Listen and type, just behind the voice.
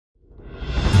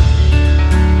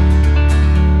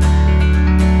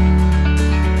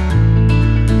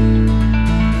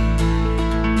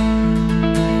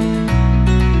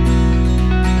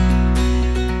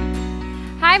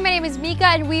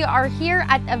we are here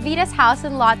at Avida's House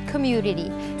and Lot community.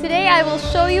 Today I will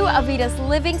show you Avida's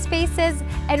living spaces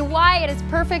and why it is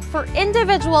perfect for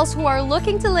individuals who are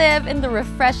looking to live in the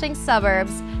refreshing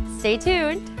suburbs. Stay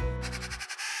tuned.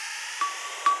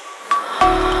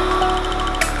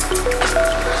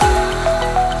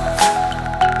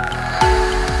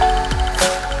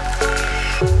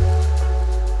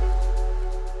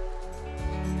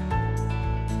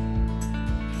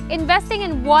 Investing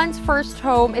in one's first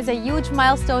home is a huge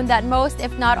milestone that most,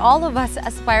 if not all of us,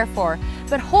 aspire for.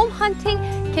 But home hunting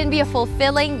can be a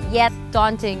fulfilling yet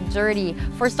daunting journey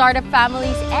for startup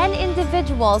families and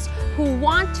individuals who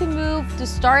want to move to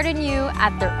start anew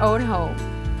at their own home.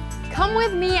 Come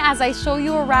with me as I show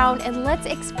you around and let's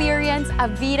experience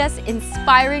Avida's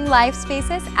inspiring life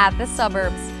spaces at the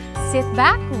suburbs. Sit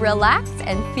back, relax,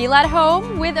 and feel at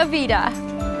home with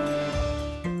Avida.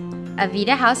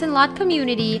 Avida House and Lot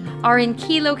community are in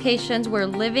key locations where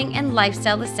living and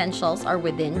lifestyle essentials are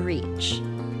within reach.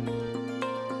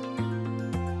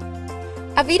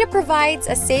 Avida provides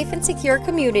a safe and secure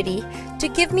community to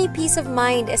give me peace of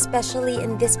mind, especially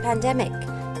in this pandemic,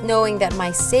 knowing that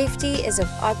my safety is of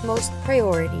utmost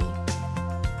priority.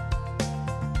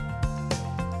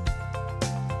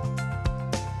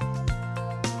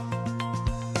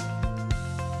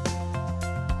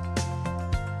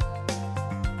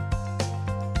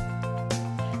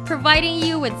 Providing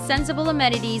you with sensible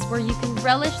amenities where you can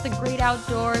relish the great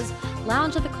outdoors,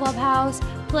 lounge at the clubhouse,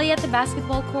 play at the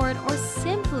basketball court, or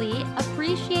simply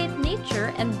appreciate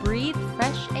nature and breathe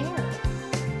fresh air.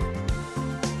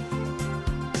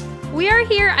 We are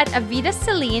here at Avida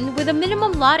Celine with a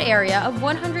minimum lot area of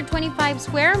 125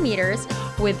 square meters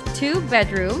with 2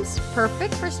 bedrooms,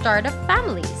 perfect for startup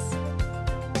families.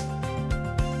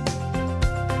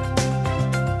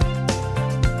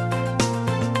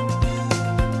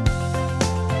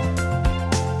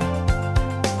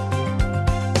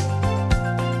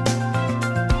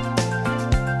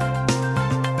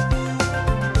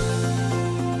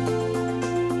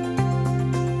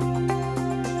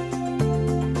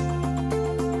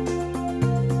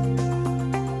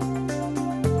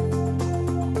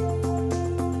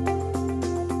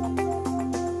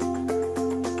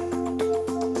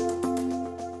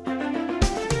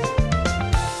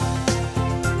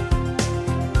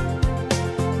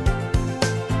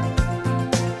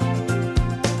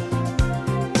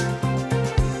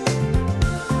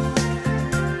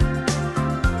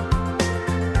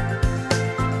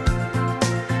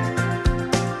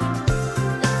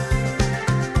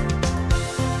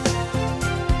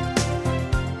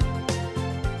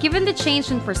 Given the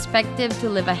change in perspective to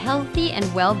live a healthy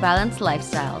and well-balanced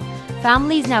lifestyle,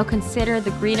 families now consider the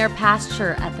greener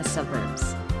pasture at the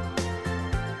suburbs.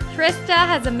 Trista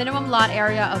has a minimum lot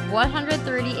area of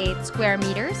 138 square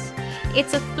meters.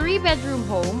 It's a 3-bedroom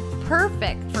home,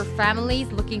 perfect for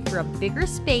families looking for a bigger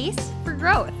space for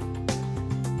growth.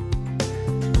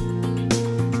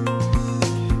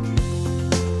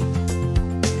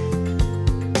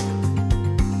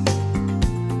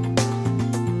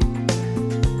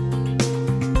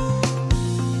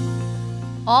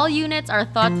 All units are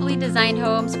thoughtfully designed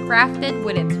homes crafted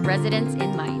with its residents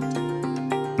in mind.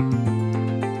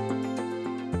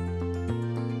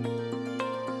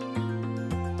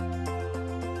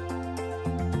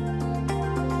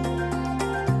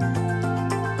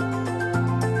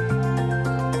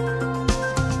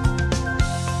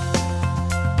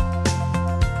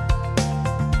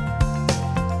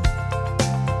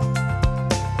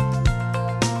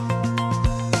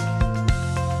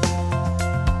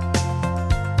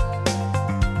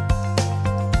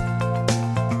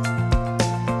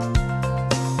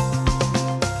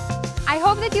 I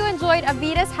hope that you enjoyed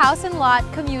Avida's House and Lot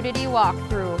community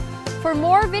walkthrough. For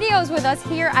more videos with us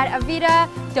here at Avida,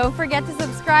 don't forget to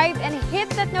subscribe and hit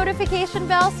that notification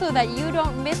bell so that you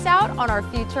don't miss out on our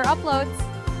future uploads.